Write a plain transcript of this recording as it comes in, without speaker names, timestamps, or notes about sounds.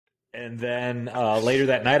And then later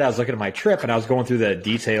that night, I was looking at my trip, and I was going through the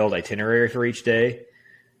detailed itinerary for each day.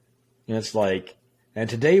 And it's like, and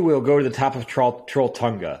today we'll go to the top of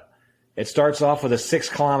Trolltunga. It starts off with a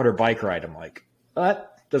 6-kilometer bike ride. I'm like,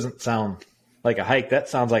 that doesn't sound like a hike. That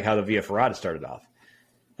sounds like how the Via Ferrata started off.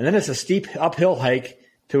 And then it's a steep uphill hike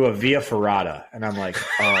to a Via Ferrata. And I'm like,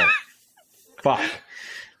 oh, fuck.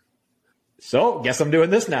 So guess I'm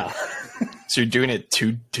doing this now. So you're doing it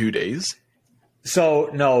two days? So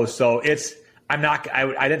no, so I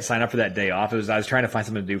didn't sign up for that day off. I was trying to find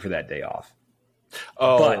something to do for that day off.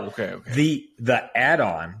 Oh, but okay. The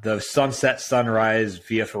add-on, the Sunset Sunrise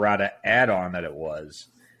Via Ferrata add-on that it was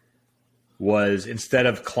instead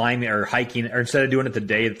of climbing or hiking, or instead of doing it the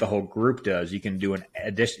day that the whole group does, you can do an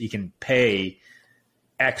addition. You can pay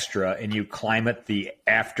extra and you climb it the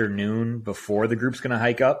afternoon before the group's going to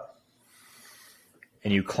hike up.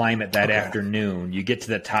 And you climb it that afternoon. You get to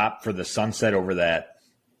the top for the sunset over that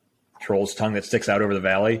Troll's Tongue that sticks out over the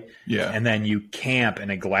valley. Yeah. And then you camp in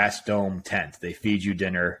a glass dome tent. They feed you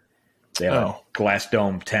dinner. They have a glass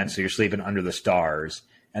dome tent, so you're sleeping under the stars.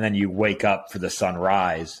 And then you wake up for the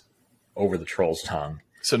sunrise over the Troll's Tongue.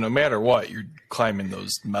 So no matter what, you're climbing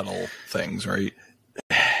those metal things, right?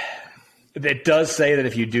 It does say that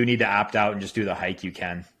if you do need to opt out and just do the hike, you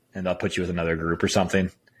can. And they'll put you with another group or something.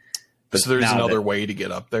 But so there's another way to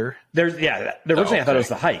get up there? Originally I thought it was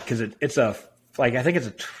the hike because it's I think it's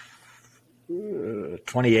a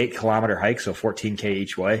 28-kilometer hike, so 14K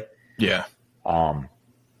each way. Yeah. And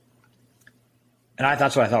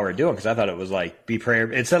that's what I thought we were doing because I thought it was like be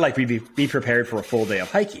prepared. It said like be prepared for a full day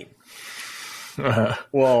of hiking.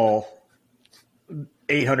 Well,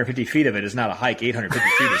 850 feet of it is not a hike. 850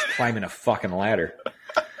 feet is climbing a fucking ladder.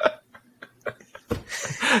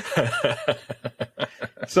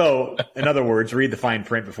 So, in other words, read the fine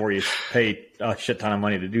print before you pay a shit ton of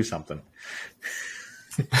money to do something.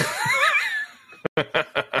 A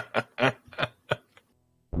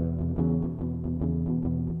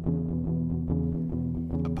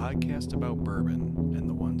podcast about bourbon and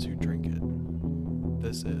the ones who drink it.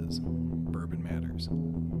 This is Bourbon Matters.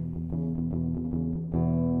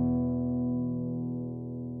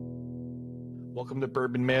 Welcome to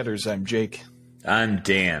Bourbon Matters. I'm Jake. I'm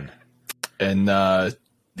Dan. And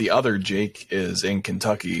the other Jake is in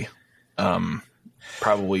Kentucky,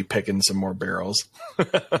 probably picking some more barrels.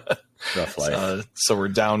 Rough life. So we're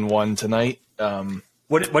down one tonight.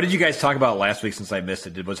 What did you guys talk about last week since I missed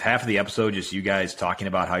it? Was half of the episode just you guys talking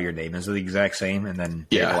about how your name is the exact same and then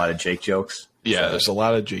a lot of Jake jokes? Yeah, there's a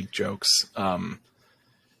lot of Jake jokes.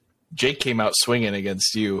 Jake came out swinging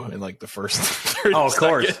against you in like the first 30 of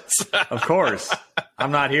course. seconds. Of course.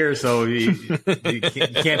 I'm not here, so you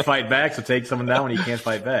can't fight back, so take someone down when you can't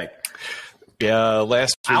fight back. Yeah,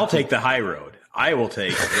 last week. I'll take the high road. I will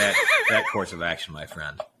take that course of action, my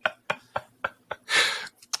friend.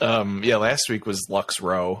 Last week was Lux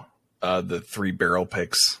Row, the 3 barrel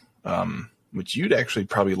picks, which you'd actually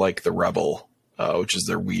probably like the Rebel, which is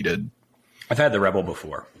their wheated. I've had the Rebel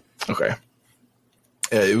before. Okay.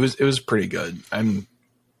 Yeah, it was pretty good. I'm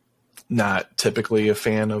not typically a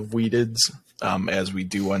fan of wheateds, as we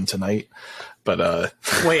do one tonight, but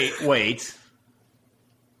wait.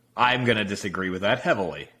 I'm going to disagree with that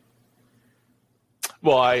heavily.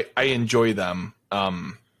 Well, I enjoy them.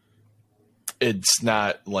 It's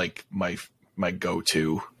not like my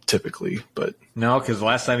go-to typically, but no, because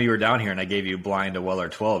last time you were down here and I gave you blind to Weller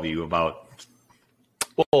 12, you about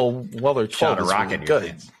Weller 12 shot a is rocket really in your good.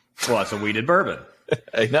 hands. Well, it's a wheated bourbon.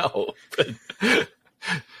 I know, but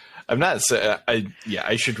I'm not saying.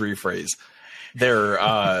 I should rephrase.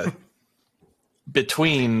 They're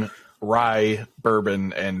between rye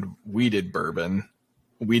bourbon and wheated bourbon.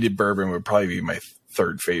 Wheated bourbon would probably be my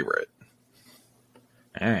third favorite.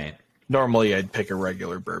 All right. Normally, I'd pick a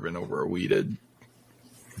regular bourbon over a wheated.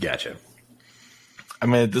 Gotcha. I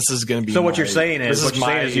mean, this is going to be. So what you're saying is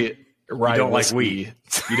you don't like wheat.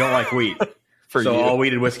 You don't like wheat. So you. All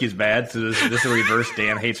wheated whiskey is bad. So this is a reverse.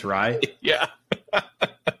 Dan hates rye. Yeah.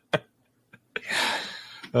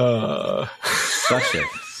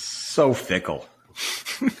 So fickle.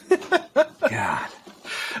 God.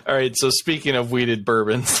 All right. So speaking of wheated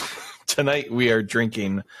bourbons, tonight we are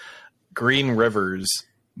drinking Green River's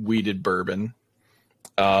wheated bourbon,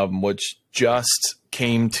 which just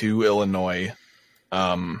came to Illinois.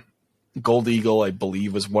 Gold Eagle, I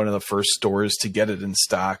believe, was one of the first stores to get it in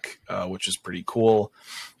stock, which is pretty cool.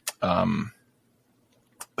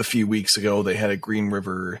 A few weeks ago, they had a Green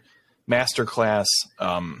River masterclass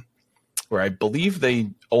where I believe they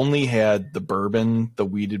only had the bourbon, the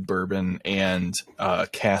wheated bourbon, and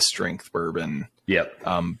cast strength bourbon. Yep.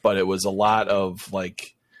 But it was a lot of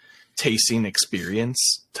like tasting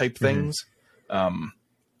experience type things,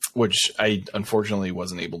 which I unfortunately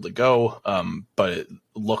wasn't able to go, but it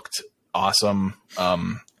looked awesome.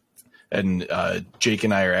 And Jake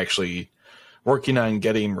and I are actually working on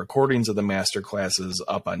getting recordings of the master classes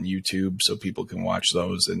up on YouTube so people can watch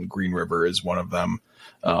those, and Green River is one of them.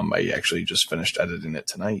 I actually just finished editing it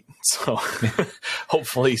tonight, so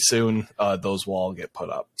hopefully soon those will all get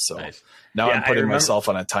put up. So nice. Now I'm putting myself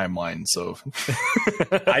on a timeline. So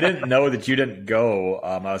I didn't know that you didn't go.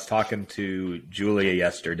 I was talking to Julia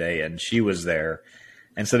yesterday, and she was there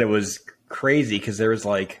and said it was crazy because there was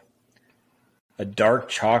like a dark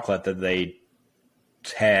chocolate that they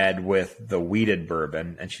had with the wheated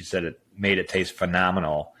bourbon, and she said it made it taste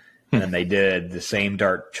phenomenal. And then they did the same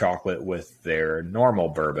dark chocolate with their normal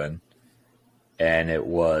bourbon, and it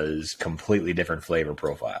was completely different flavor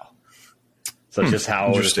profile. So just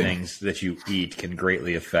how the things that you eat can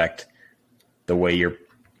greatly affect the way you're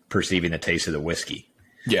perceiving the taste of the whiskey.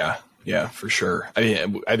 Yeah, for sure. I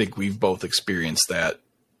mean, I think we've both experienced that,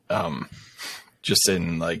 just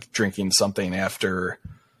in like drinking something after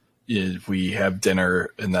we have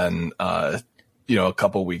dinner, and then a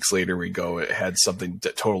couple weeks later we go, it had something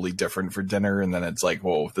totally different for dinner, and then it's like,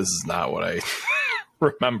 whoa, this is not what I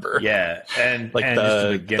remember. Yeah, and like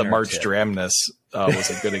the March Dramness was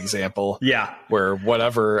a good example. Yeah, where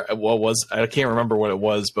I can't remember what it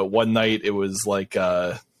was, but one night it was like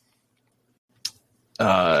it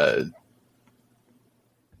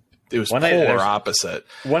was polar opposite.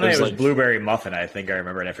 One night it was blueberry muffin, I think I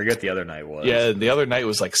remember, and I forget the other night was. Yeah, the other night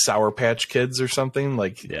was like Sour Patch Kids or something.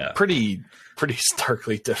 Like, pretty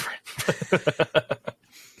starkly different.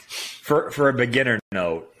 For a beginner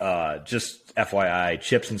note, just FYI,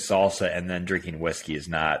 chips and salsa and then drinking whiskey is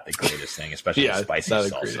not the greatest thing, especially with spicy not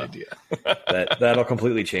salsa. A great idea. That'll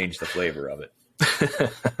completely change the flavor of it.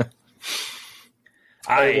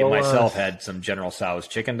 I myself had some General Tso's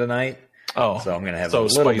chicken tonight. Oh, so I'm going to have a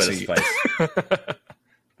little bit of spice, but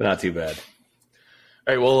not too bad.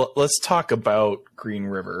 All right, well, let's talk about Green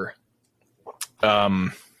River.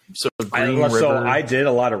 So I did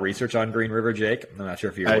a lot of research on Green River, Jake. I'm not sure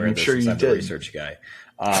if you're aware of this. I'm a research guy.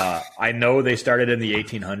 I know they started in the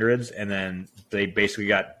 1800s, and then they basically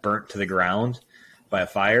got burnt to the ground by a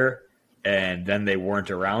fire, and then they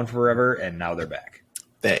weren't around forever, and now they're back.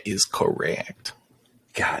 That is correct.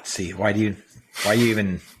 God, see, why do you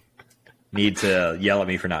even need to yell at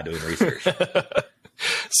me for not doing research?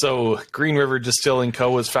 So Green River Distilling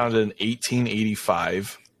Co. was founded in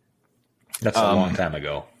 1885. That's a long time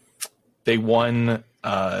ago. They won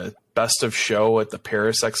Best of Show at the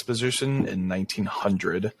Paris Exposition in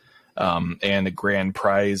 1900, and a grand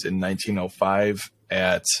prize in 1905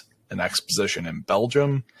 at an exposition in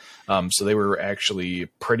Belgium. So they were actually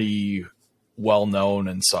pretty well-known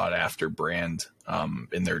and sought-after brand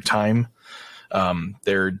in their time.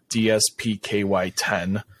 They're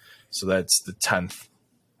DSPKY10, so that's the 10th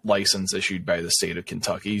license issued by the state of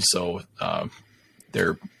Kentucky. So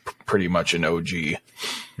they're pretty much an OG.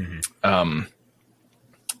 Mm-hmm.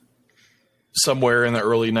 Somewhere in the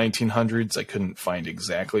early 1900s, I couldn't find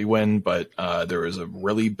exactly when, but there was a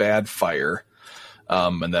really bad fire,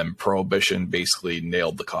 and then Prohibition basically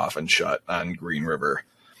nailed the coffin shut on Green River.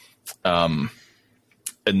 And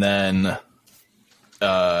then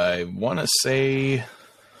I want to say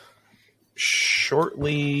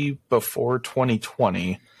shortly before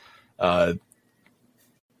 2020, the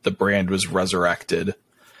brand was resurrected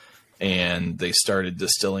and they started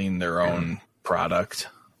distilling their own product.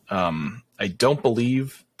 I don't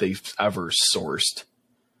believe they've ever sourced.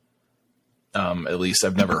 At least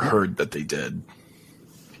I've never heard that they did.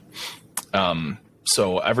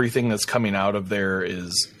 So everything that's coming out of there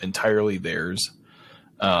is entirely theirs.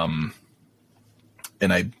 And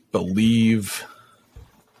I believe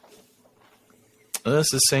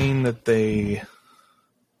this is saying that they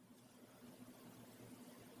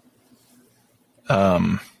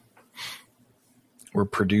were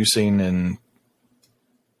producing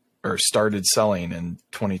or started selling in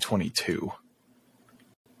 2022,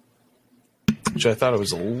 which I thought it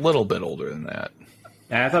was a little bit older than that.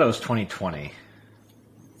 Yeah, I thought it was 2020,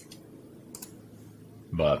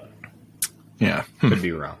 but yeah, could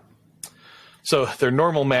be wrong. So their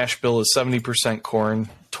normal mash bill is 70% corn,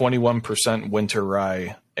 21% winter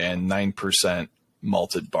rye, and 9%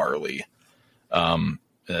 malted barley. And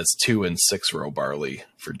that's 2 and 6 row barley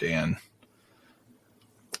for Dan.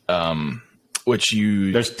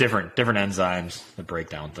 There's different enzymes that break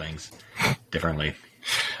down things differently.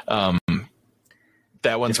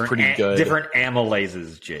 That one's pretty good. Different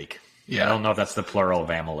amylases, Jake. Yeah. I don't know if that's the plural of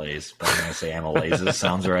amylase, but I'm going to say amylases.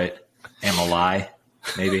 Sounds right. Amylae,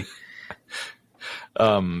 maybe.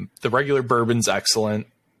 The regular bourbon's excellent.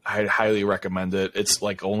 I highly recommend it. It's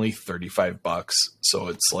like only $35, so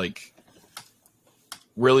it's like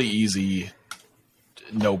really easy,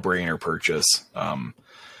 no brainer purchase.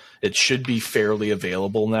 It should be fairly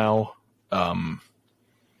available now. I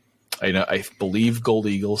believe Gold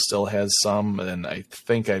Eagle still has some, and I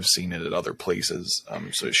think I've seen it at other places.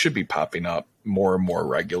 So it should be popping up more and more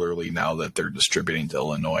regularly now that they're distributing to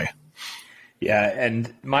Illinois. Yeah,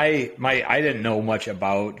 and my I didn't know much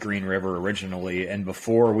about Green River originally, and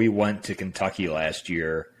before we went to Kentucky last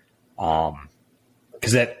year,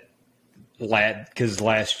 because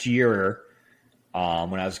last year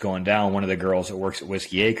when I was going down, one of the girls that works at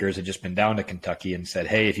Whiskey Acres had just been down to Kentucky and said,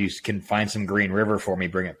 "Hey, if you can find some Green River for me,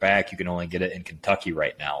 bring it back. You can only get it in Kentucky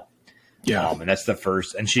right now." Yeah, and that's the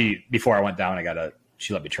first. And before I went down,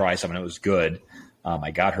 she let me try some, and it was good.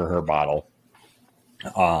 I got her bottle.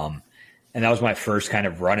 And that was my first kind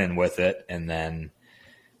of run-in with it. And then,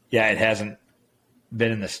 it hasn't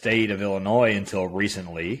been in the state of Illinois until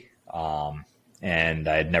recently. And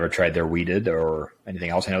I had never tried their wheated or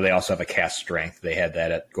anything else. I know they also have a cask strength. They had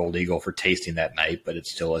that at Gold Eagle for tasting that night, but it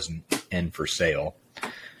still isn't in for sale.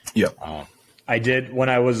 Yep. I did, when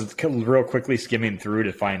I was real quickly skimming through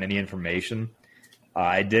to find any information,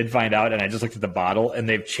 I did find out, and I just looked at the bottle, and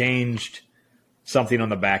they've changed something on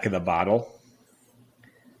the back of the bottle.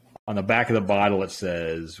 On the back of the bottle, it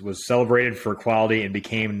says, was celebrated for quality and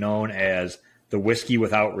became known as the whiskey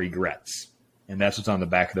without regrets. And that's what's on the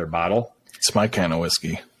back of their bottle. It's my kind of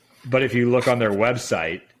whiskey. But if you look on their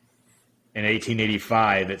website, in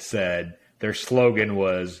 1885, it said their slogan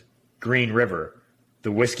was Green River,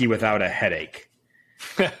 the whiskey without a headache.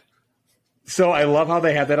 So I love how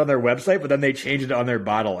they have that on their website, but then they changed it on their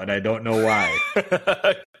bottle, and I don't know why.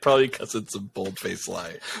 Probably because it's a bold-faced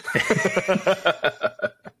lie.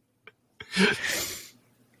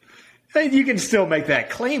 You can still make that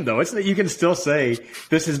claim, though. You can still say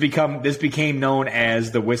this became known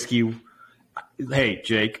as the whiskey. Hey,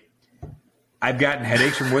 Jake, I've gotten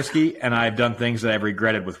headaches from whiskey, and I've done things that I've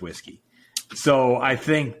regretted with whiskey. So I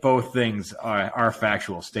think both things are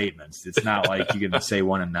factual statements. It's not like you can say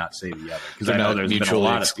one and not say the other. Because I know there's been a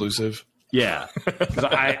lot exclusive. Yeah, because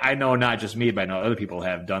I know not just me, but I know other people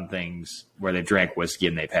have done things where they've drank whiskey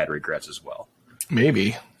and they've had regrets as well.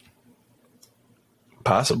 Maybe.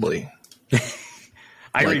 Possibly.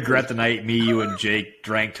 I regret the night me, you, and Jake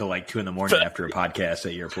drank till like 2 a.m. after a podcast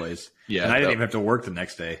at your place. Yeah, and I didn't even have to work the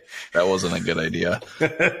next day. That wasn't a good idea.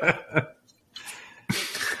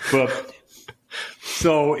 But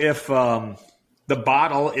so if the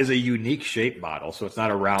bottle is a unique shape bottle, so it's not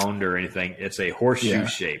a round or anything, it's a horseshoe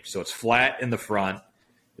shape. So it's flat in the front.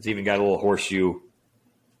 It's even got a little horseshoe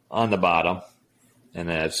on the bottom, and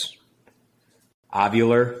then it's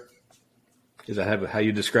ovular. Is that how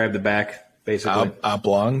you describe the back, basically?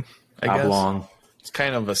 Oblong, I guess. Oblong. It's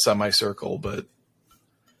kind of a semicircle, but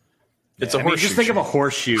it's a horseshoe. Just think of a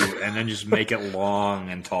horseshoe and then just make it long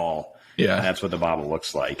and tall. Yeah. And that's what the bottle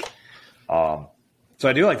looks like. So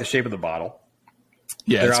I do like the shape of the bottle.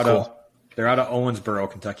 Yeah, it's cool. They're out of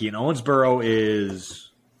Owensboro, Kentucky. And Owensboro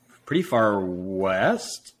is pretty far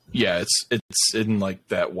west. Yeah, it's in like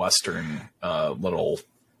that western little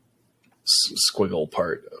squiggle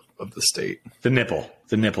part of the state. The nipple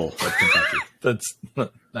of Kentucky. That's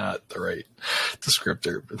not the right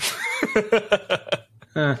descriptor.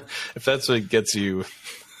 But if that's what gets you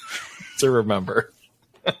to remember.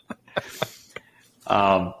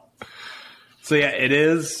 So yeah, it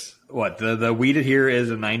is what the wheated here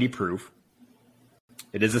is a 90 proof.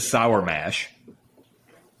 It is a sour mash.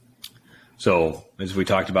 So as we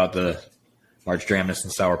talked about the March Dramnus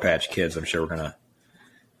and Sour Patch Kids, I'm sure we're gonna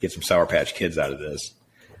get some Sour Patch Kids out of this.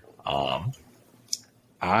 Other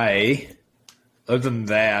than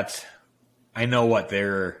that, I know what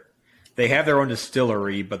they have their own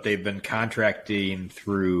distillery, but they've been contracting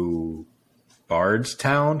through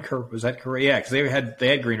Bardstown. Was that correct? Yeah, because they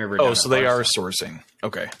had Green River. Oh, so they are sourcing.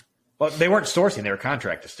 Okay. Well, they weren't sourcing; they were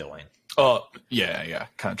contract distilling. Oh, yeah,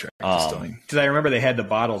 contract distilling. Because I remember they had the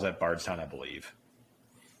bottles at Bardstown, I believe.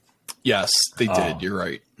 Yes, they did. You're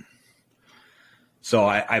right. So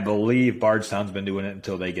I believe Bardstown's been doing it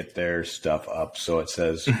until they get their stuff up. So it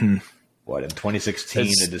says, what, in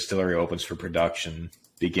 2016, the distillery opens for production,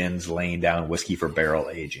 begins laying down whiskey for barrel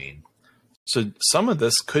aging. So some of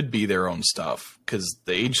this could be their own stuff because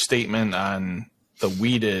the age statement on the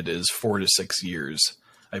wheated is 4 to 6 years.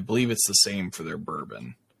 I believe it's the same for their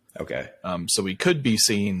bourbon. Okay. So we could be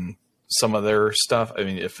seeing some of their stuff. I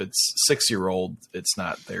mean, if it's 6-year-old, it's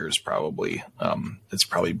not theirs probably. It's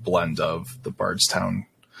probably blend of the Bardstown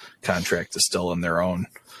contract distill in their own.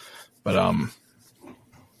 But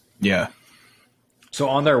yeah. So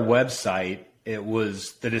on their website, it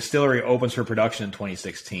was the distillery opens for production in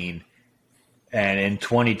 2016. And in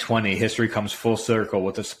 2020, history comes full circle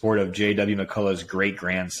with the support of J.W. McCullough's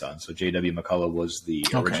great-grandson. So J.W. McCullough was the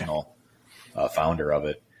original founder of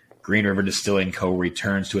it. Green River Distilling Co.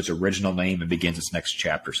 returns to its original name and begins its next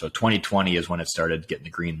chapter. So 2020 is when it started getting the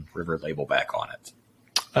Green River label back on it.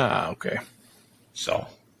 Ah, okay. So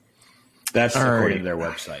that's according to their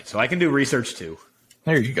website. So I can do research too.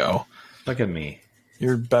 There you go. Look at me.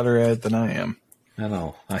 You're better at it than I am. I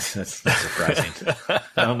know. That's surprising.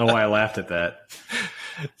 I don't know why I laughed at that.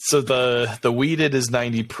 So the wheated is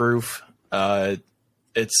 90 proof.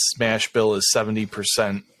 Its mash bill is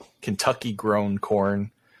 70% Kentucky grown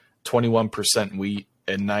corn, 21% wheat,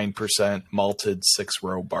 and 9% malted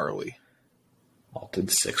 6-row barley. Malted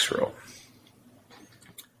 6-row.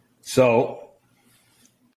 So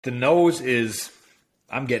the nose is,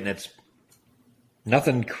 I'm getting it's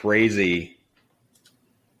nothing crazy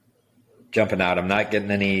jumping out. I'm not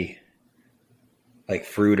getting any like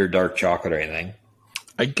fruit or dark chocolate or anything.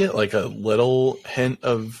 I get like a little hint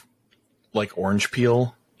of like orange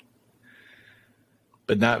peel,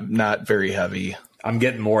 but not very heavy. I'm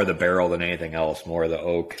getting more of the barrel than anything else, more of the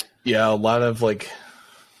oak. Yeah, a lot of like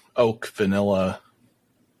oak vanilla.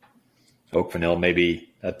 Oak vanilla,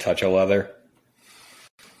 maybe a touch of leather.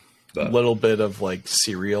 A little bit of like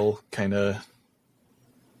cereal, kind of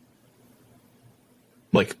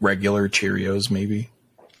like regular Cheerios, maybe.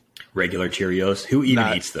 Regular Cheerios? Who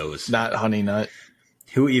even eats those? Not Honey Nut.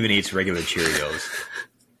 Who even eats regular Cheerios?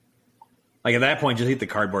 Like at that point, just eat the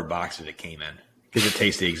cardboard box that it came in because it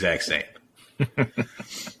tastes the exact same.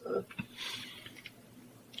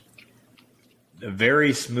 A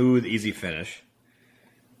very smooth, easy finish.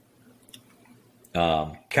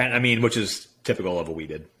 Which is typical of a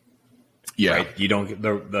wheated. Yeah. Right? You don't get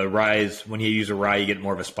the rye. When you use a rye, you get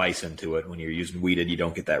more of a spice into it. When you're using wheated, you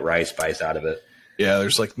don't get that rye spice out of it. Yeah,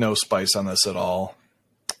 there's like no spice on this at all.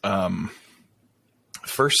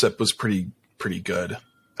 First sip was pretty good.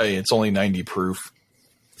 It's only 90 proof,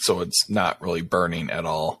 so it's not really burning at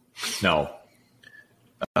all. No.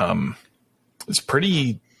 It's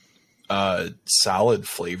pretty solid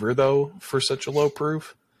flavor though for such a low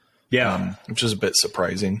proof. Yeah, which is a bit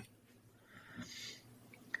surprising.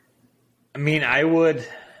 I mean, I'm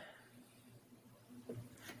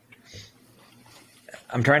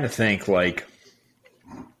trying to think like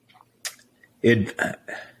it.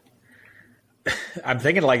 I'm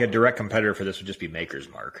thinking like a direct competitor for this would just be Maker's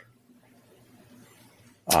Mark.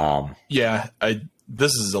 Yeah,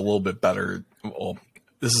 this is a little bit better. Well,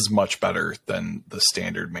 this is much better than the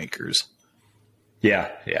standard Makers. Yeah.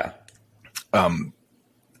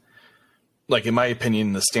 Like in my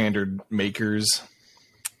opinion, the standard Makers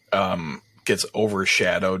gets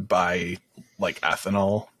overshadowed by like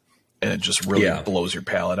ethanol, and it just really blows your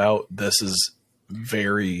palate out. This is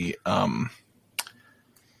very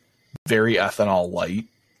ethanol light,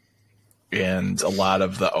 and a lot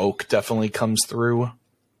of the oak definitely comes through.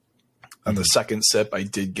 On the second sip, I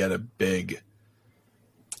did get a big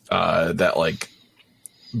that like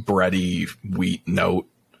bready wheat note,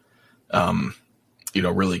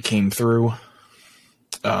 really came through.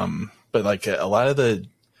 But like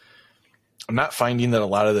I'm not finding that a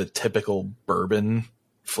lot of the typical bourbon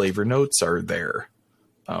flavor notes are there,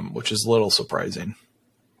 which is a little surprising.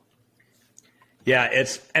 Yeah,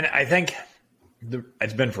 and I think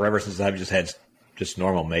it's been forever since I've just had just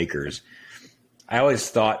normal Makers. I always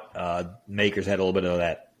thought Makers had a little bit of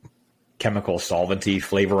that chemical solventy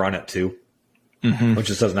flavor on it too, which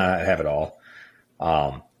just does not have it all.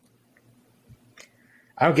 I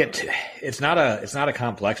don't get it's not a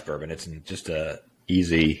complex bourbon. It's just a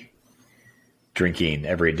easy drinking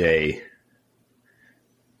every day,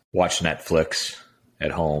 watch Netflix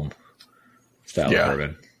at home style of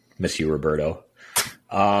bourbon. Miss you, Roberto.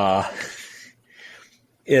 I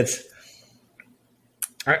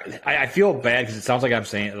feel bad because it sounds like I'm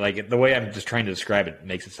saying like the way I'm just trying to describe it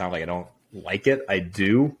makes it sound like I don't like it. I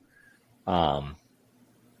do, but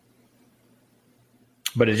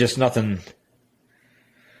it's just nothing's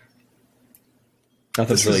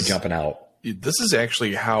really jumping out. This is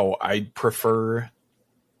actually how I prefer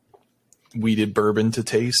wheated bourbon to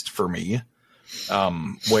taste for me,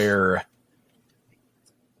 where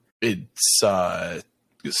it's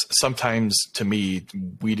sometimes to me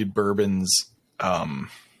wheated bourbons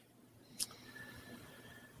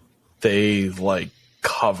they like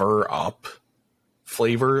cover up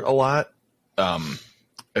flavor a lot,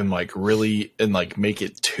 and like really and like make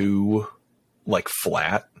it too like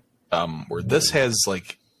flat, where this has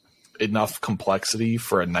like enough complexity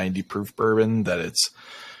for a 90 proof bourbon that it's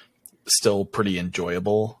still pretty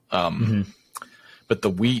enjoyable. But but the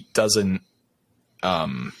wheat doesn't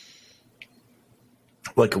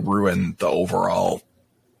like ruin the overall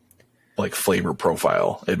like flavor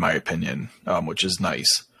profile, in my opinion, which is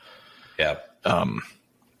nice. Yeah.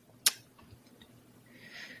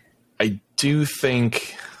 I do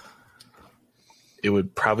think it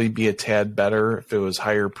would probably be a tad better if it was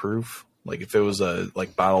higher proof. Like if it was a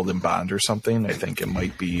like bottled in bond or something, I think it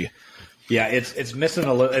might be. Yeah, it's missing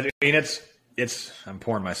a little. I mean, it's. I'm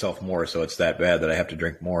pouring myself more, so it's that bad that I have to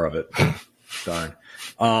drink more of it. Darn.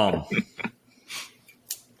 I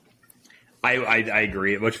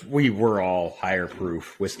agree. Which we were all higher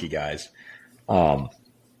proof whiskey guys. I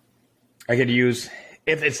could use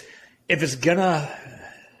if it's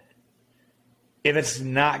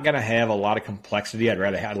not gonna have a lot of complexity.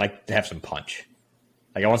 I'd like to have some punch.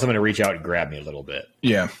 Like I want someone to reach out and grab me a little bit.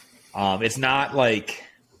 Yeah. It's not like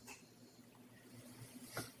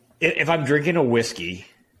if I'm drinking a whiskey,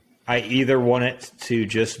 I either want it to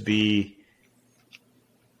just be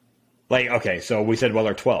like, okay, so we said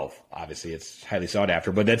Weller 12. Obviously, it's highly sought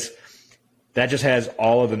after, but that just has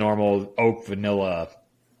all of the normal oak vanilla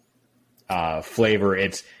flavor.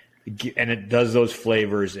 And it does those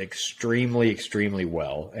flavors extremely, extremely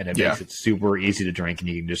well, and it makes it super easy to drink, and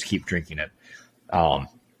you can just keep drinking it. And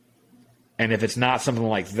if it's not something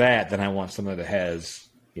like that, then I want something that has,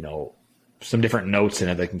 some different notes in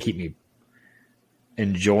it that can keep me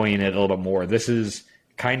enjoying it a little bit more. This is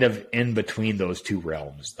kind of in between those two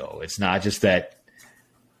realms, though. It's not just that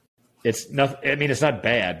it's not. I mean, it's not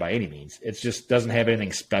bad by any means. It just doesn't have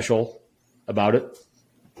anything special about it.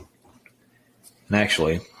 And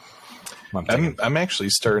actually, I'm actually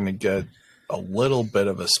starting to get a little bit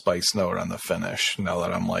of a spice note on the finish now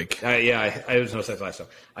that I'm like, I was no such last time.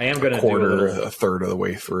 I am going to do a third of the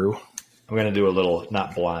way through. I'm going to do a little,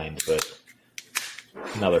 not blind, but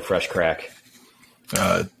another fresh crack.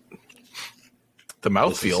 The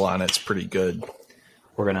mouthfeel on it's pretty good.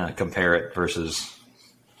 We're going to compare it versus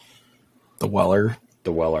the Weller,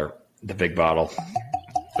 the big bottle,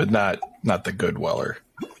 but not the good Weller.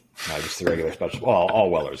 No, just the regular special. Well, all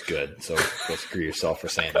Weller's good, so go screw yourself for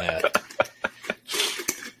saying that.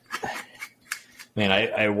 Man,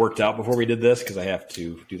 I worked out before we did this because I have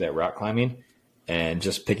to do that rock climbing, and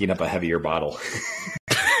just picking up a heavier bottle.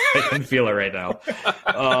 I can feel it right now.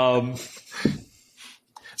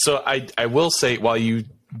 So I will say, while you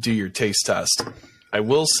do your taste test, I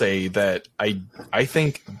will say that I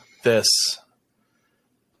think this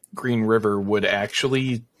Green River would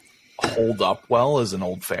actually hold up well as an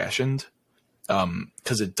old fashioned,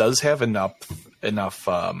 because it does have enough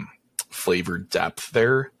flavor depth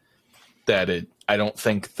there that I don't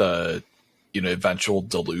think the eventual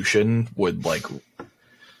dilution would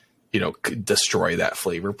destroy that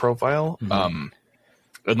flavor profile. Mm-hmm.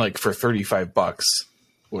 And like for $35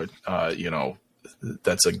 would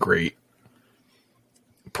that's a great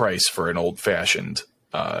price for an old fashioned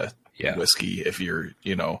whiskey if you're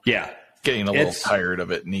getting a little tired of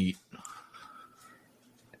it neat.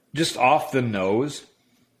 Just off the nose,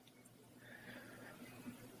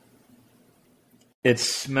 it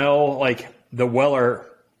smell like the Weller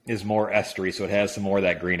is more estery, so it has some more of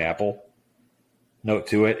that green apple note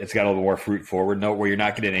to it. It's got a little more fruit forward note where you're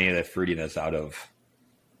not getting any of that fruitiness out of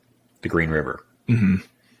the Green River.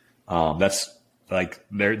 Mm-hmm. That's like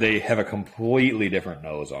they have a completely different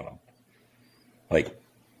nose on them, like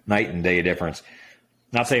night and day difference.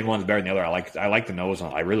 Not saying one's better than the other. I like the nose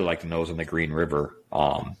on. I really like the nose on the Green River.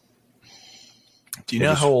 Do you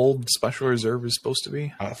know how old Special Reserve is supposed to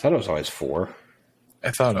be? I thought it was always 4.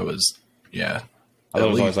 I thought it was, I thought it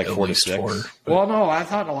was always like 46. Well, no, I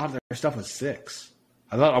thought a lot of their stuff was 6.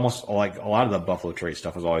 I thought almost like a lot of the Buffalo Trace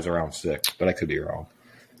stuff was always around 6, but I could be wrong.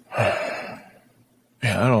 Yeah,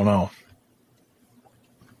 I don't know.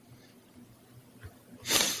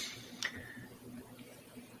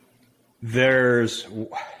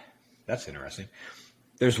 That's interesting.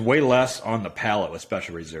 There's way less on the palate with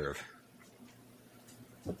Special Reserve.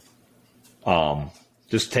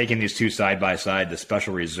 Just taking these two side by side, the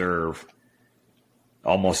Special Reserve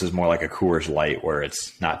almost is more like a Coors Light, where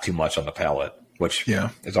it's not too much on the palate, which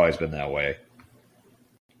it's always been that way.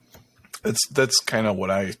 That's kind of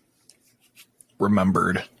what I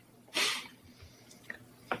remembered.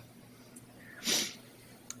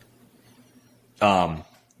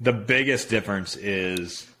 The biggest difference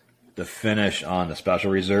is the finish on the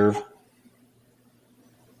Special Reserve.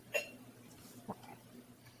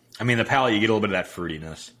 I mean, the palate, you get a little bit of that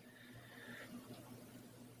fruitiness.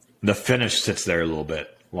 The finish sits there a little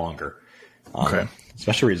bit longer. Okay.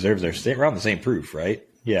 Special Reserves, they're around the same proof, right?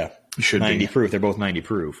 Yeah. It should 90 be. proof. They're both 90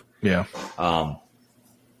 proof. Yeah. And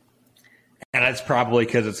that's probably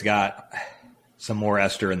because it's got some more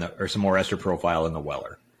ester some more ester profile in the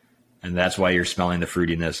Weller, and that's why you're smelling the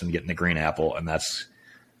fruitiness and getting the green apple, and that's a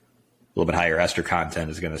little bit higher ester content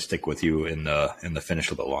is going to stick with you in the finish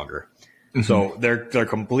a little bit longer. Mm-hmm. So they're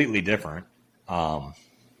completely different. But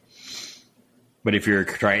if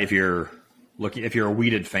you're a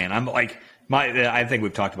wheated fan, I'm like I think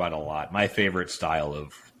we've talked about it a lot. My favorite style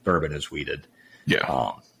of bourbon is wheated.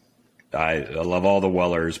 Yeah. I love all the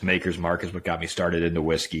Wellers. Maker's Mark is what got me started into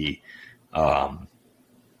whiskey. Obviously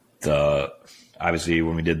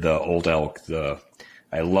when we did the Old Elk,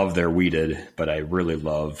 I love their wheated, but I really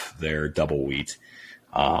love their double wheat.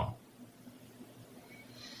 I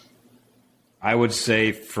would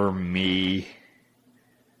say for me,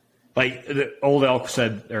 like the Old Elk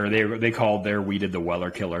said, or they called their wheated the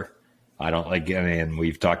Weller killer.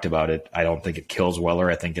 We've talked about it. I don't think it kills Weller.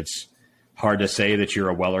 I think it's hard to say that you're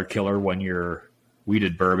a Weller killer when your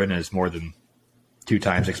wheated bourbon is more than 2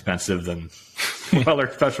 times expensive than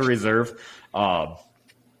Weller Special Reserve. But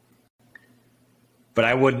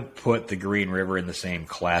I wouldn't put the Green River in the same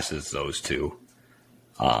class as those two.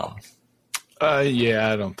 Yeah,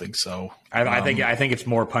 I don't think so. I think it's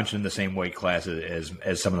more punching in the same weight class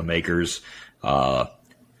as some of the makers.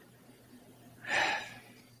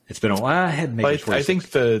 It's been a while. I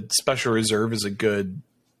think the Special Reserve is a good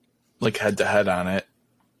head-to-head on it.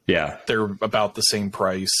 Yeah, they're about the same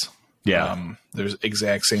price. Yeah, there's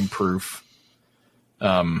exact same proof.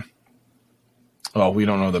 Well, we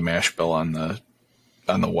don't know the mash bill on the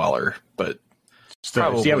Weller, but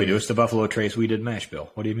probably, yeah, we do. It's the Buffalo Trace wheated mash bill.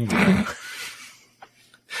 What do you mean?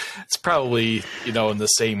 It's probably in the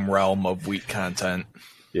same realm of wheat content.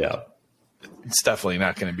 Yeah, it's definitely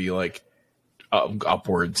not going to be like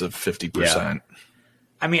upwards of 50%. Yeah.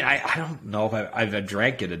 I mean, I don't know if I've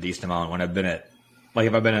drank it a decent amount when I've been at,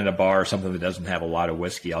 if I've been at a bar or something that doesn't have a lot of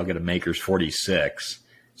whiskey, I'll get a Maker's 46.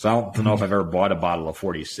 So I don't know if I've ever bought a bottle of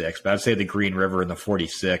 46, but I'd say the Green River and the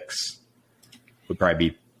 46 would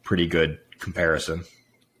probably be pretty good comparison.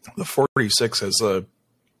 The 46 has a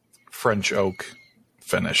French oak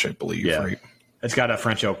finish, I believe, right? It's got a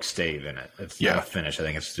French oak stave in it. It's not a finish. I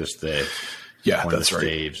think it's just one of the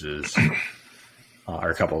staves is, or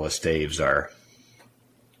a couple of the staves are.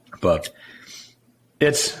 But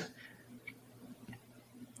it's,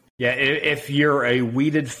 if you're a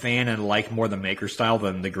wheated fan and like more the maker style,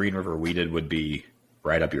 then the Green River wheated would be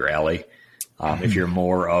right up your alley. If you're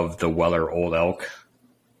more of the Weller Old Elk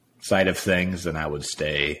side of things, then I would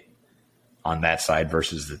stay on that side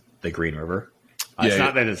versus the Green River. It's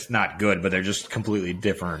not that it's not good, but they're just completely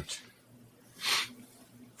different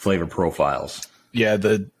flavor profiles. Yeah,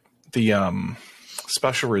 the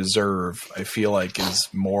Special Reserve, I feel like, is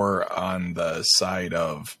more on the side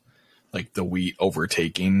of the wheat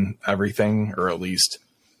overtaking everything, or at least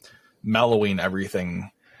mellowing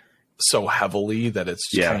everything so heavily that it's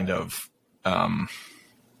kind of I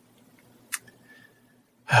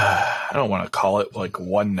don't want to call it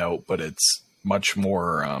one note, but it's much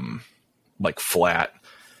more flat.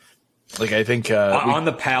 I think on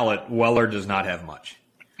the palate, Weller does not have much.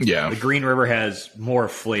 Yeah, the Green River has more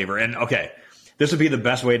flavor, and this would be the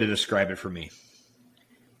best way to describe it for me.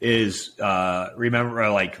 Is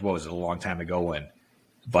remember what was it, a long time ago when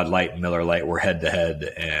Bud Light and Miller Lite were head to head,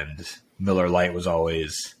 and Miller Lite was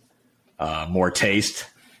always more taste,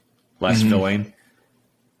 less filling.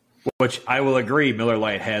 Which I will agree, Miller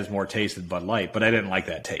Lite has more taste than Bud Light, but I didn't like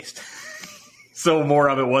that taste. So more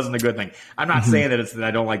of it wasn't a good thing. I'm not saying that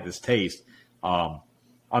I don't like this taste. On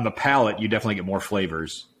the palate, you definitely get more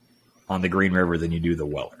flavors on the Green River than you do the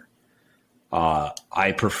Weller.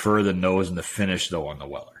 I prefer the nose and the finish, though, on the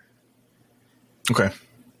Weller. Okay.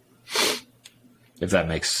 If that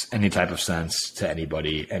makes any type of sense to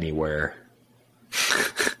anybody, anywhere,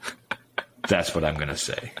 that's what I'm going to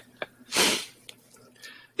say.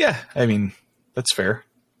 Yeah, I mean, that's fair.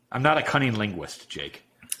 I'm not a cunning linguist, Jake.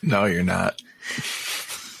 No, you're not.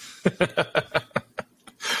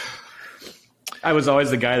 I was always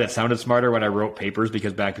the guy that sounded smarter when I wrote papers,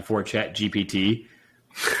 because back before Chat GPT,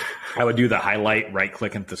 I would do the highlight,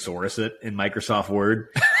 right-click, and thesaurus it in Microsoft Word.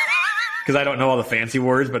 Because I don't know all the fancy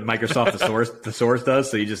words, but Microsoft thesaurus does,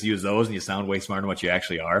 so you just use those and you sound way smarter than what you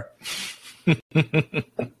actually are.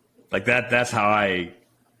 That's how I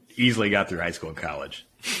easily got through high school and college.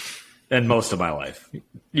 And most of my life.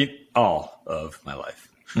 All of my life.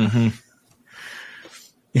 Mm-hmm.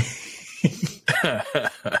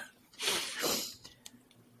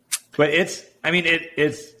 But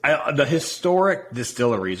the historic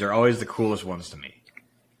distilleries are always the coolest ones to me.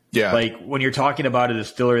 Yeah. When you're talking about a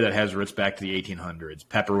distillery that has roots back to the 1800s,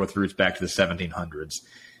 pepper with roots back to the 1700s,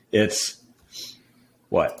 it's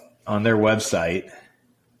on their website,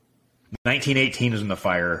 1918 is when the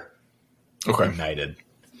fire ignited.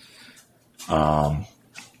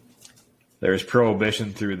 There's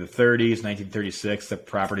prohibition through the 30s. 1936, the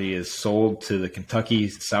property is sold to the Kentucky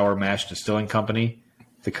Sour Mash Distilling Company.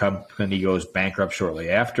 The company goes bankrupt shortly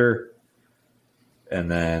after. And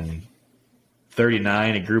then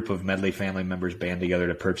 39, a group of Medley family members band together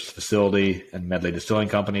to purchase the facility and Medley Distilling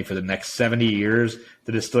Company. For the next 70 years,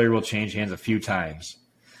 the distillery will change hands a few times.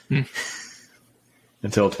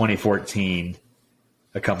 Until 2014,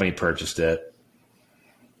 a company purchased it.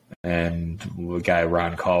 And the guy,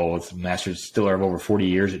 Ron Call, was master distiller of over 40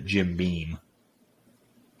 years at Jim Beam.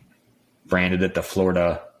 Branded it the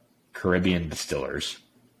Florida Caribbean Distillers.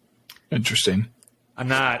 Interesting. I'm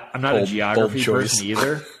not a geography person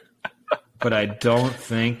either, but I don't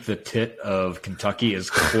think the tit of Kentucky is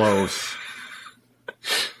close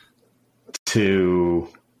to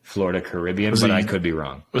Florida Caribbean, but I could be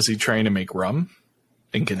wrong. Was he trying to make rum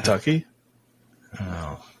in Kentucky?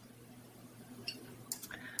 Oh.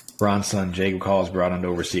 Ron's son, Jacob Call, was brought on to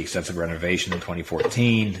oversee extensive renovation in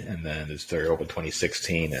 2014, and then the distillery opened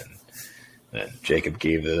 2016, and then Jacob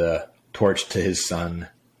gave the torch to his son,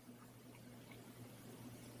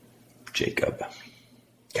 Jacob.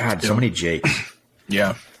 God, so many Jakes.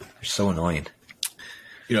 Yeah. They're so annoying.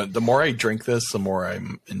 You know, the more I drink this, the more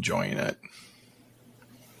I'm enjoying it.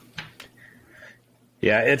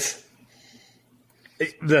 Yeah,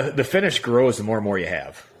 the finish grows the more and more you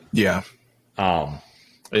have. Yeah.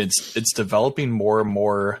 It's developing more and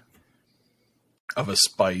more of a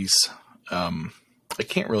spice. I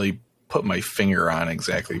can't really put my finger on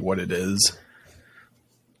exactly what it is.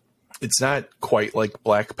 It's not quite like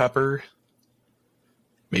black pepper.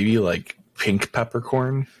 Maybe like pink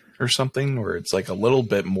peppercorn or something, where it's like a little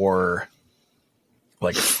bit more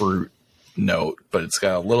like fruit note, but it's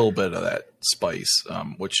got a little bit of that spice,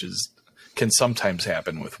 which can sometimes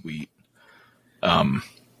happen with wheat. Yeah,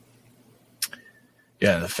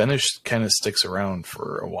 the finish kind of sticks around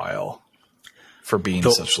for a while for being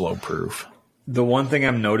such low proof. The one thing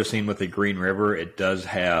I'm noticing with the Green River, it does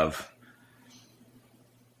have...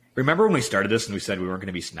 Remember when we started this and we said we weren't going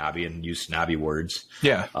to be snobby and use snobby words?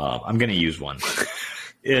 Yeah. I'm going to use one.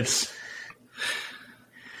 It's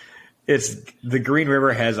the Green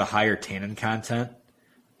River has a higher tannin content.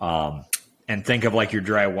 And think of like your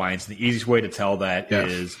dry wines. The easiest way to tell that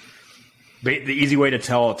is... The easy way to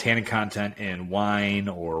tell tannin content in wine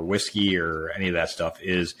or whiskey or any of that stuff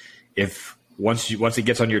is if once it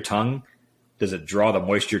gets on your tongue, does it draw the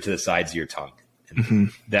moisture to the sides of your tongue?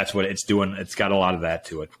 And that's what it's doing. It's got a lot of that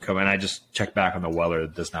to it. And I just checked back on the Weller.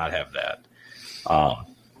 It does not have that.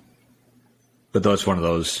 But that's one of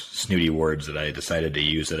those snooty words that I decided to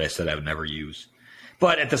use that I said I would never use.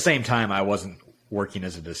 But at the same time, I wasn't working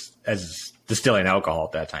as distilling alcohol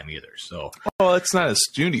at that time either. So, well, it's not a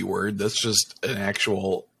snooty word. That's just an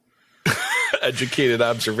actual educated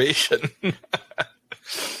observation.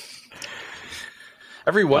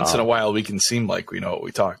 Every once in a while, we can seem like we know what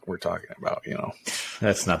we're talking about. You know,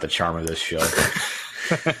 that's not the charm of this show.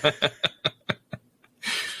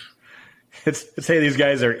 It's hey, these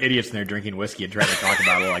guys are idiots and they're drinking whiskey and trying to talk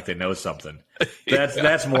about it like they know something.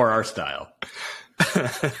 That's more our style.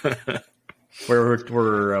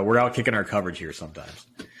 We're out kicking our coverage here sometimes.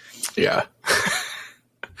 Yeah.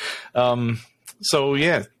 So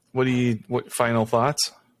yeah, what final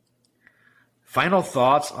thoughts? Final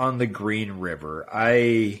thoughts on the Green River.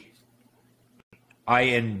 I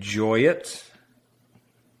enjoy it.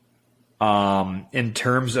 In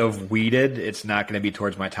terms of weeded, it's not going to be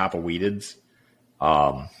towards my top of weededs.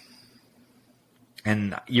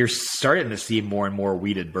 And you're starting to see more and more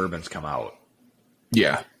weeded bourbons come out.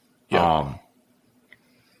 Yeah. Yeah.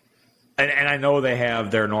 And I know they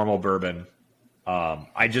have their normal bourbon.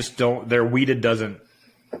 I just don't. Their weeded doesn't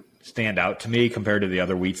stand out to me compared to the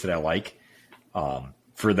other wheats that I like.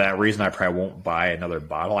 For that reason, I probably won't buy another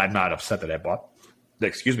bottle. I'm not upset that I bought.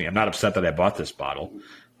 I'm not upset that I bought this bottle.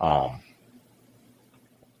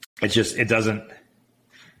 It's just it doesn't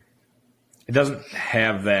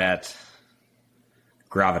have that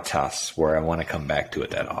gravitas where I want to come back to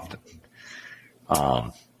it that often.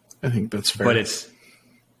 I think that's fair. But it's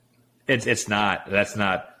not. That's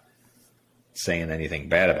not saying anything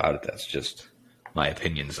bad about it. That's just my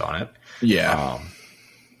opinions on it. Yeah.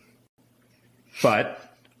 But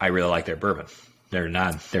I really like their bourbon. They're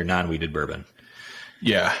non-weeded bourbon.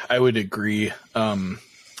 Yeah, I would agree.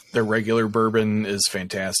 Their regular bourbon is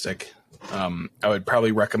fantastic. I would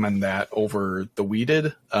probably recommend that over the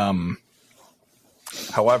weeded.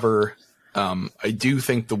 However, I do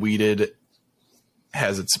think the weeded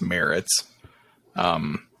has its merits.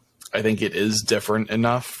 I think it is different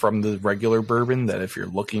enough from the regular bourbon that if you're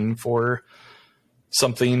looking for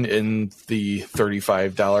something in the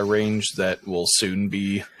 $35 range that will soon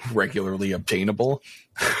be regularly obtainable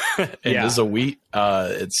and is a wheat,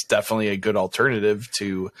 it's definitely a good alternative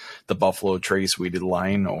to the Buffalo Trace wheated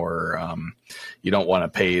line, or you don't want to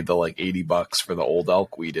pay the like $80 for the Old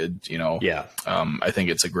Elk wheated, I think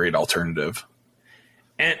it's a great alternative.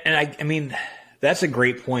 And I mean, that's a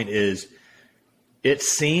great point. Is it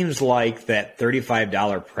seems like that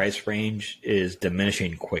 $35 price range is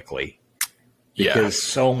diminishing quickly. Because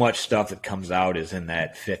so much stuff that comes out is in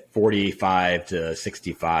that $45 to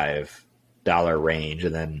 $65 range,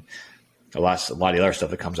 and then a lot of the other stuff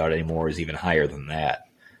that comes out anymore is even higher than that.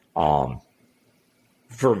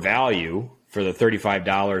 For value, for the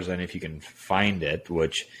 $35, and if you can find it,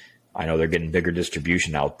 which I know they're getting bigger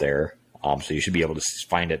distribution out there, so you should be able to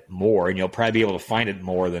find it more, and you'll probably be able to find it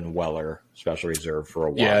more than Weller Special Reserve for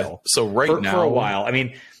a while. Yeah. So now, for a while, I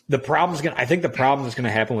mean. I think the problem that's going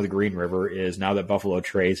to happen with Green River is now that Buffalo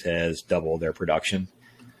Trace has doubled their production,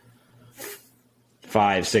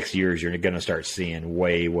 5-6 years, you're going to start seeing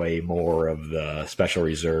way, way more of the special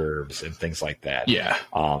reserves and things like that. Yeah.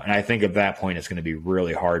 And I think at that point, it's going to be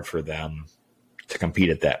really hard for them to compete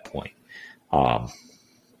at that point.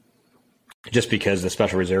 Just because the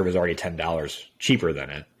special reserve is already $10 cheaper than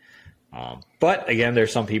it. But again,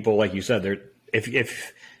 there's some people, like you said,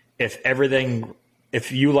 if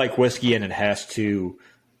you like whiskey and it has to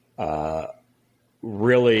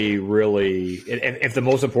really, if the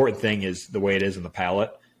most important thing is the way it is in the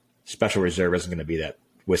palate, Special Reserve isn't going to be that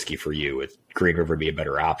whiskey for you. Green River would be a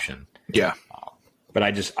better option. Yeah. But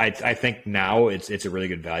I think now it's a really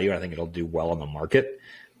good value. I think it'll do well in the market.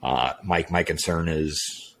 My concern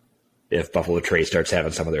is if Buffalo Trace starts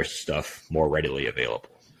having some of their stuff more readily available.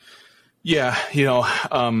 Yeah.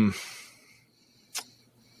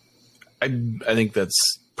 I think that's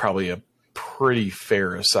probably a pretty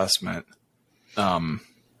fair assessment. But,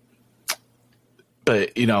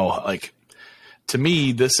 like, to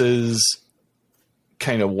me, this is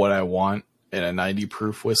kind of what I want in a 90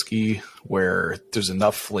 proof whiskey, where there's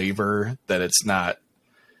enough flavor that it's not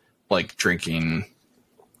like drinking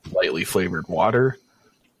lightly flavored water.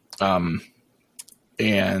 And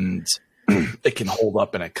it can hold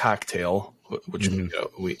up in a cocktail, which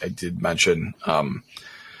I did mention,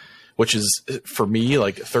 which is, for me,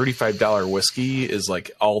 like $35 whiskey is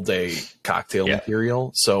like all day cocktail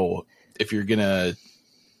material. So if you're going to,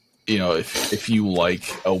 if you like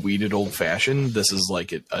a wheated old fashioned, this is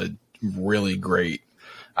like a really great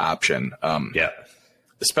option.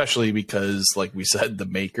 Especially because, like we said, the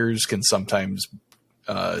makers can sometimes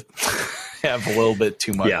have a little bit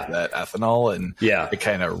too much of that ethanol, and it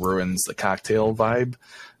kind of ruins the cocktail vibe.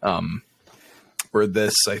 Where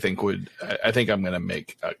this, I think I'm going to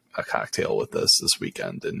make a cocktail with this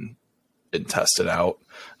weekend and test it out.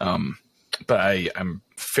 But I'm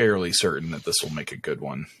fairly certain that this will make a good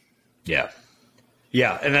one. Yeah.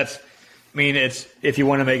 Yeah. And it's, if you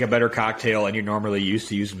want to make a better cocktail and you're normally used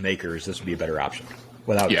to using makers, this would be a better option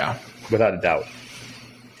without a doubt.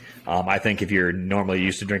 I think if you're normally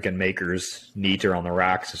used to drinking makers neat or on the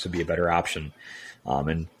rocks, this would be a better option.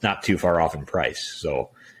 And not too far off in price. So,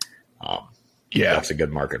 that's a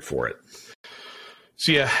good market for it.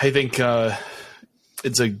 So I think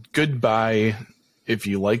it's a good buy if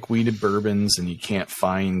you like wheated bourbons and you can't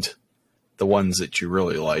find the ones that you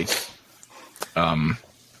really like.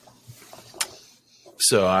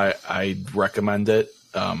 So I'd recommend it.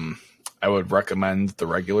 I would recommend the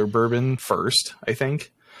regular bourbon first, I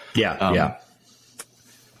think. Yeah.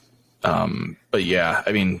 But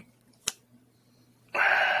I mean,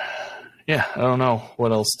 I don't know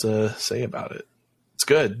what else to say about it. It's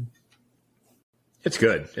good. It's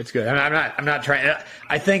good. I'm not trying.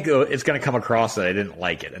 I think it's going to come across that I didn't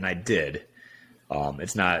like it, and I did.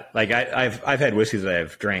 It's not like I've had whiskeys that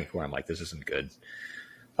I've drank where I'm like, this isn't good.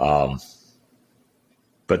 But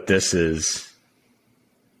this is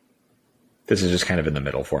just kind of in the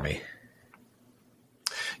middle for me.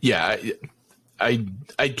 Yeah, I'd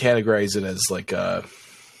categorize it as like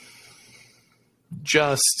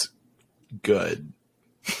just good.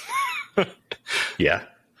 Yeah.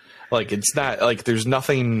 Like, it's not like there's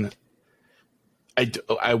nothing.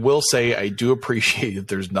 I will say I do appreciate that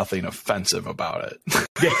there's nothing offensive about it.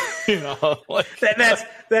 Like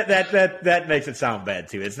that makes it sound bad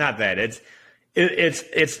too. It's not that. It's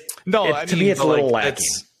to me it's a little lacking.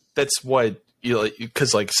 That's what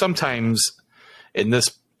because like sometimes in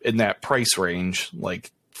that price range,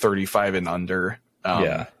 like 35 and under,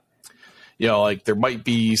 like there might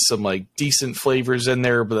be some like decent flavors in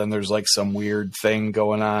there, but then there's like some weird thing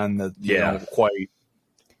going on that you don't quite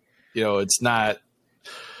it's not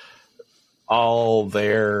all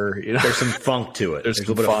there. There's some funk to it. There's a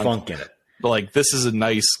little bit of funk in it. But like, this is a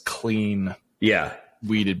nice, clean,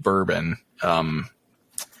 wheated bourbon.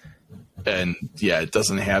 And it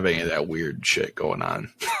doesn't have any of that weird shit going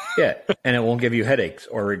on. Yeah, and it won't give you headaches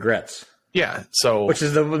or regrets. Yeah, so which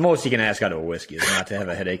is the most you can ask out of a whiskey, is not to have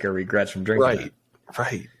a headache or regrets from drinking it.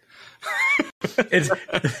 Right.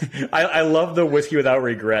 I love the whiskey without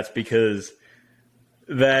regrets, because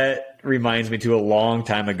that reminds me to a long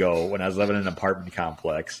time ago when I was living in an apartment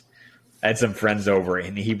complex. I had some friends over,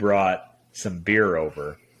 and he brought some beer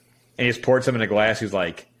over, and he just poured some in a glass. He was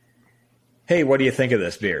like, "Hey, what do you think of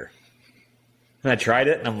this beer?" And I tried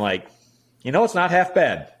it, and I'm like, it's not half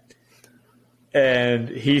bad. And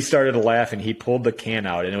he started to laugh, and he pulled the can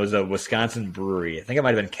out, and it was a Wisconsin brewery. I think it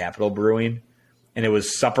might have been Capital Brewing, and it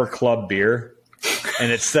was Supper Club beer,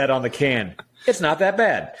 and it said on the can, "It's not that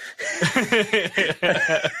bad."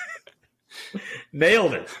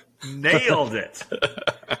 Nailed it.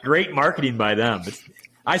 Great marketing by them. But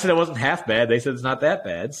I said it wasn't half bad. They said it's not that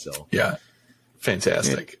bad. So yeah,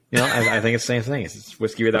 fantastic. I think it's the same thing. It's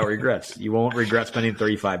whiskey without regrets. You won't regret spending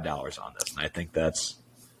 $35 on this, and I think that's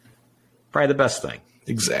probably the best thing.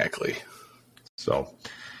 Exactly. So,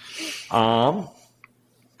 but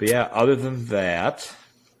yeah, other than that,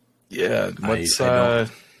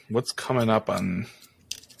 what's coming up on?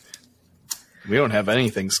 We don't have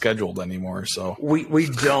anything scheduled anymore, so we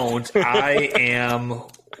don't.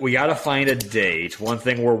 We got to find a date. One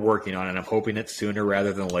thing we're working on, and I'm hoping it's sooner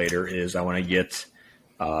rather than later, is I want to get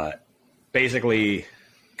basically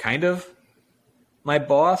kind of my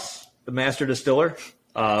boss, the master distiller.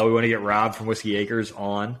 We want to get Rob from Whiskey Acres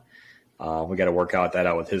on. We got to work that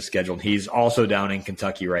out with his schedule. And he's also down in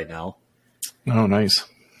Kentucky right now. Oh, nice.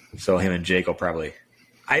 So him and Jake will probably.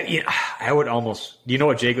 I would almost. Do you know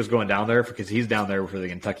what Jake was going down there? Because he's down there for the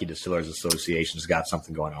Kentucky Distillers Association's got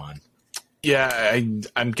something going on. Yeah,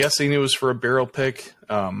 I'm guessing it was for a barrel pick,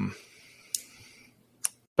 but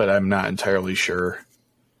I'm not entirely sure.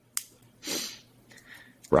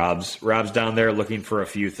 Rob's down there looking for a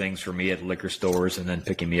few things for me at liquor stores, and then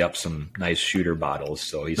picking me up some nice shooter bottles.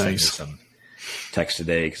 So he sent me some text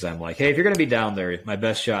today, because I'm like, hey, if you're going to be down there, my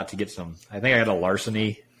best shot to get some. I think I got a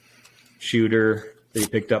Larceny shooter that he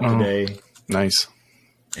picked up today. Nice.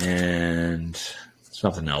 And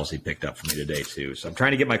something else he picked up for me today too. So I'm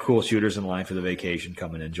trying to get my cool shooters in line for the vacation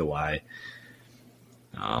coming in July.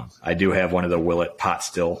 I do have one of the Willet pot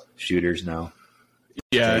still shooters now.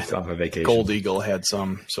 Yeah, on my vacation. Gold Eagle had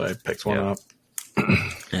some, so I picked one up.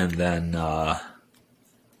 And then, so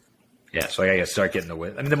I got to start getting the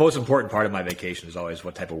whiskey. I mean, the most important part of my vacation is always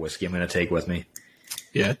what type of whiskey I'm going to take with me.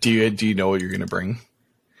 Yeah. Do you know what you're going to bring?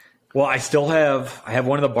 Well, I have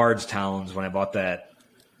one of the Bardstowns when I bought that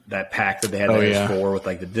pack that they had for with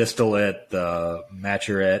like the distillate, the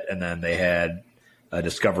maturette, and then they had a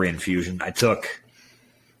Discovery Infusion. I took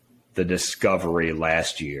the Discovery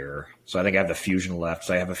last year, so I think I have the Fusion left.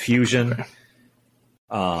 So I have a Fusion. Okay.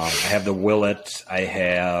 I have the Willet. I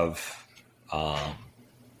have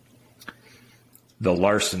the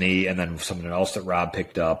Larceny, and then something else that Rob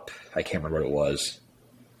picked up. I can't remember what it was.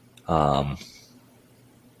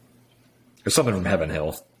 There's something from Heaven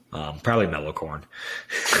Hill. Probably Mellow Corn.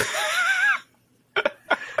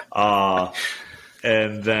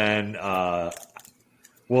 And then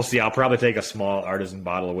we'll see. I'll probably take a small artisan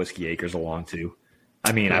bottle of Whiskey Acres along too.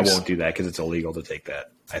 I mean, nice. I won't do that because it's illegal to take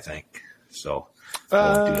that, I think. So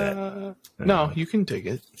I won't do that. No, you can take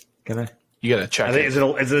it. Can I? You got to check it. Is it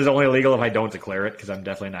only illegal if I don't declare it? Because I'm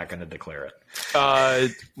definitely not going to declare it.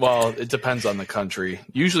 Well, it depends on the country.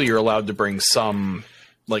 Usually you're allowed to bring some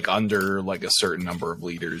like under like a certain number of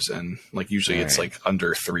liters, and like usually it's like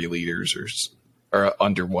under 3 liters or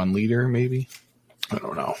under 1 liter maybe. I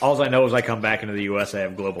don't know. All I know is I come back into the U.S., I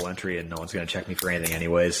have global entry, and no one's going to check me for anything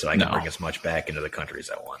anyways, so I can bring as much back into the country as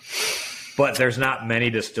I want. But there's not many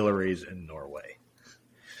distilleries in Norway.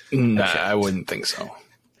 Nah, I wouldn't think so.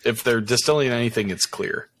 If they're distilling anything, it's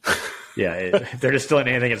clear. Yeah, if they're distilling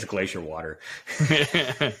anything, it's glacier water.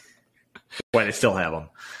 But they still have them.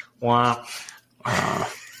 Wah.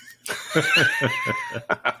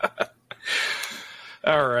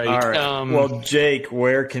 All right. Well, Jake,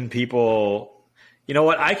 where can people... You know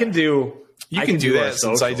what? I can do... You can do that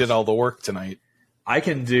since I did all the work tonight. You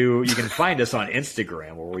can find us on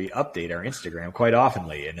Instagram, where we update our Instagram quite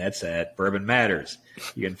oftenly, and that's at Bourbon Matters.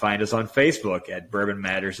 You can find us on Facebook at Bourbon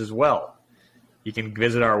Matters as well. You can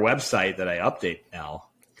visit our website that I update now,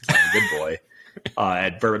 because I'm a good boy,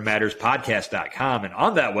 at bourbonmatterspodcast.com. And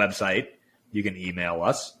on that website, you can email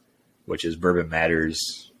us, which is bourbonmatters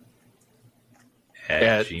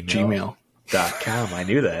at gmail.com. I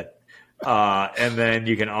knew that. And then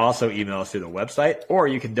you can also email us through the website, or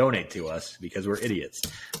you can donate to us because we're idiots.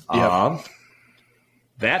 Yep.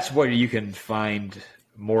 That's where you can find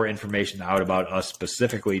more information out about us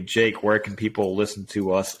specifically. Jake, where can people listen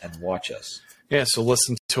to us and watch us? Yeah, so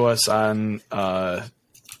listen to us on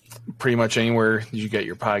pretty much anywhere you get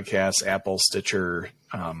your podcasts, Apple, Stitcher,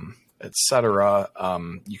 etc.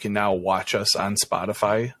 You can now watch us on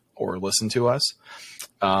Spotify or listen to us.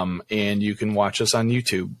 And you can watch us on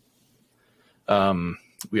YouTube.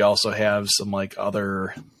 We also have some like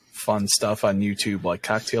other fun stuff on YouTube, like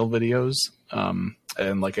cocktail videos.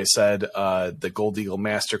 And like I said, the Gold Eagle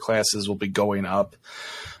Masterclasses will be going up,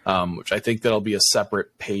 which I think that'll be a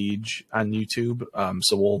separate page on YouTube.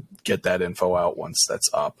 So we'll get that info out once that's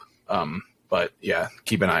up. But yeah,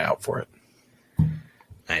 keep an eye out for it.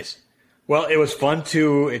 Nice. Well, it was fun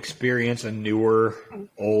to experience a newer,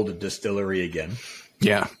 old distillery again.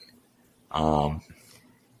 Yeah.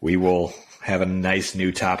 We will have a nice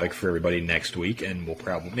new topic for everybody next week, and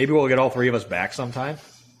maybe we'll get all three of us back sometime.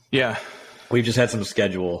 Yeah. We've just had some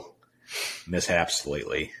schedule mishaps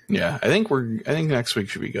lately. Yeah. I think next week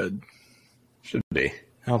should be good. Should be.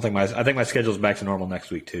 I think my schedule's back to normal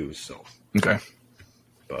next week too, so. Okay.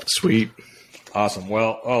 But sweet. Awesome.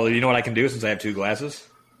 Well, you know what I can do since I have 2 glasses?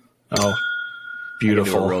 Oh, beautiful.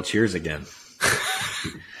 I can do a real cheers again.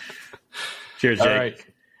 Cheers, Jake. All right.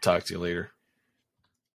 Talk to you later.